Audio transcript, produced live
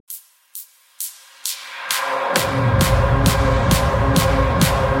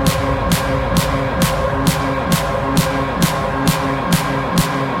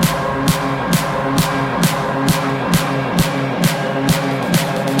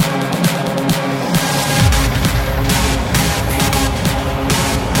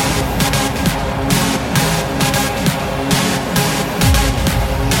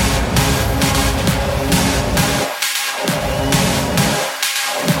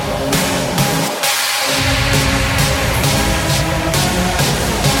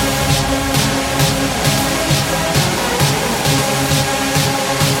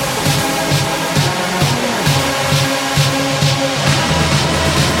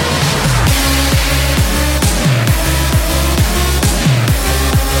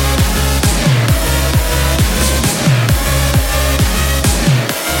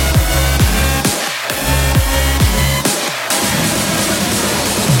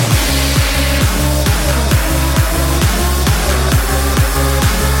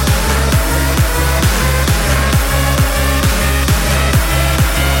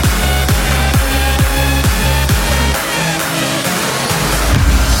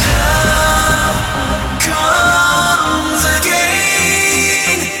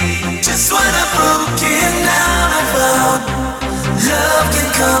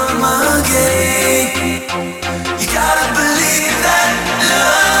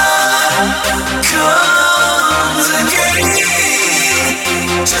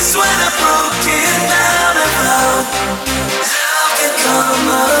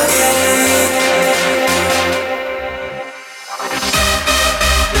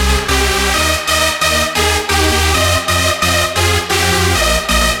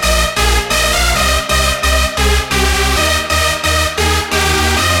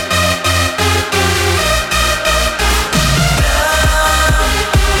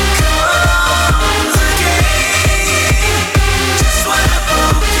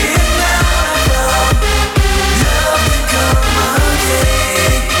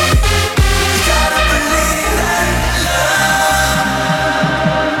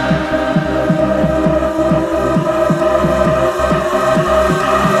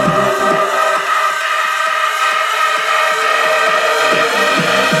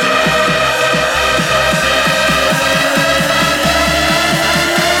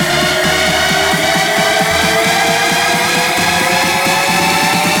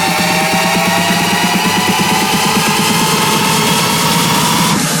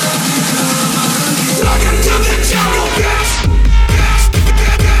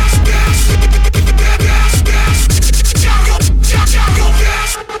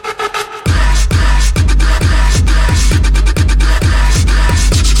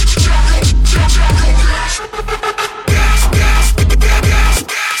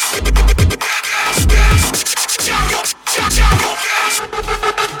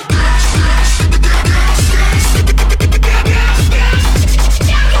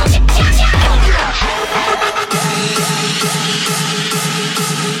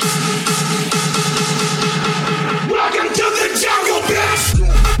Welcome to the jungle, bitch!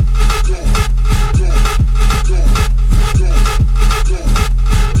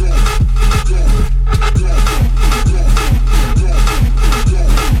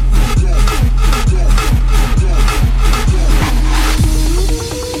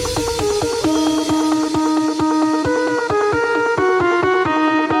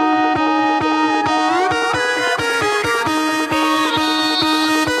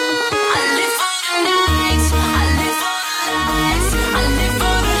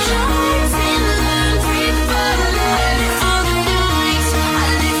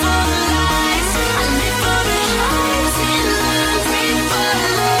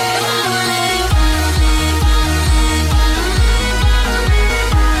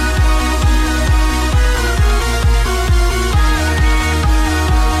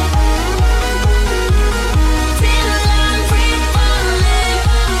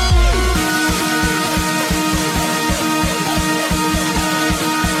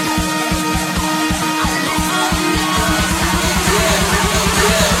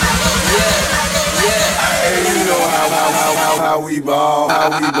 How we ball. I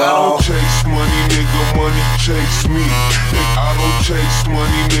don't chase money, nigga, money chase me. I don't chase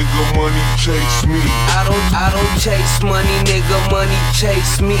money, nigga, money chase me. I don't chase money, nigga, money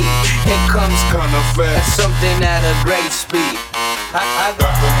chase me. It comes kinda fast, something at a great speed. I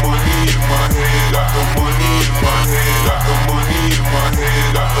got the money in my head, got the money in my head, got the money in my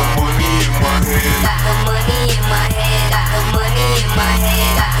head, got the money in my head. Got the money in my head, got the money in my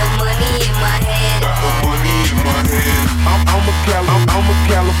head, got the money in my head, got the money in my head. I'm a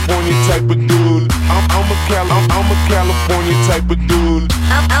California type of dude. I'm a California type of dude.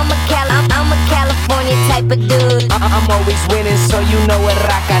 I'm a California type of dude. I'm always winning, so you know what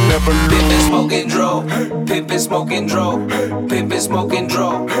rock I never lose. Pimpin' smoking dro, pimpin' smoking dro, pimpin' smoking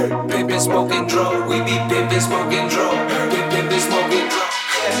dro, pimpin' smoking dro. We be pimpin' smoking dro, pimpin' smoking dro,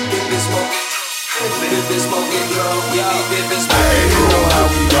 pimpin' smoking. Pimpin' smoking dro, we be pimpin' smoking dro. Hey, you know how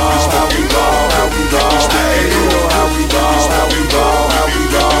we ball, how we ball, how we ball. Hey, you know how we ball, how we ball, how we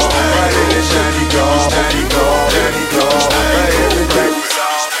ball. Right in the shiny gold, shiny gold, shiny gold. Right everything we saw.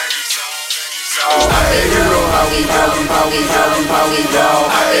 Hey, you know how we ball. Hey, you know how we ball.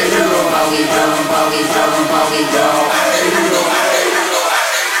 Hey, you know how.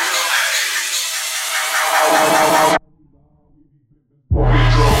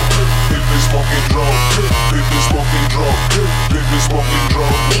 Smoking dro, pimpin' smoking dro, pimpin' smoking dro.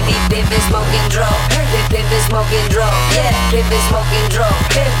 We be pimpin' smoking dro, pimpin' smoking dro, yeah, pimpin' smoking dro,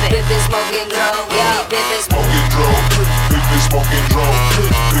 pimpin' smoking dro, yeah, pimpin' smoking dro, pimpin' smoking dro,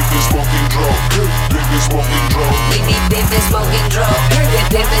 pimpin' smoking dro, pimpin' smoking dro. We be pimpin' smoking dro,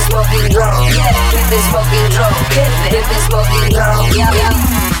 pimpin' smoking dro, yeah, pimpin' smoking dro, pimpin' smoking dro, yeah.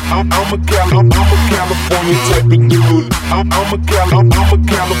 I'm a California type of dude. I'm a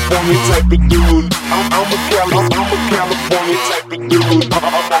California type of dude. I'm a California type of dude.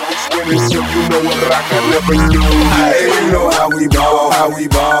 I'm always winning, so you know what rock I never do. Hey, you know how we ball, how we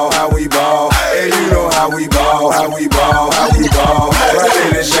ball, how we ball. Hey, you know how we ball, how we ball, how we ball. Right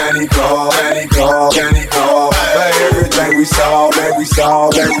in the shiny gold, shiny gold, shiny gold. Like everything we saw, that we saw,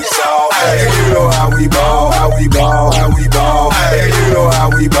 that we saw. Hey, you know how we ball, how we ball, how we ball. Hey, you know how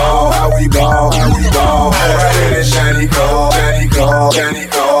we ball, how we ball, how we ball. Right in the shiny gold, shiny gold, shiny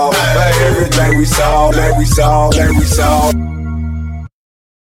gold. Like everything we saw, that we saw, that we saw.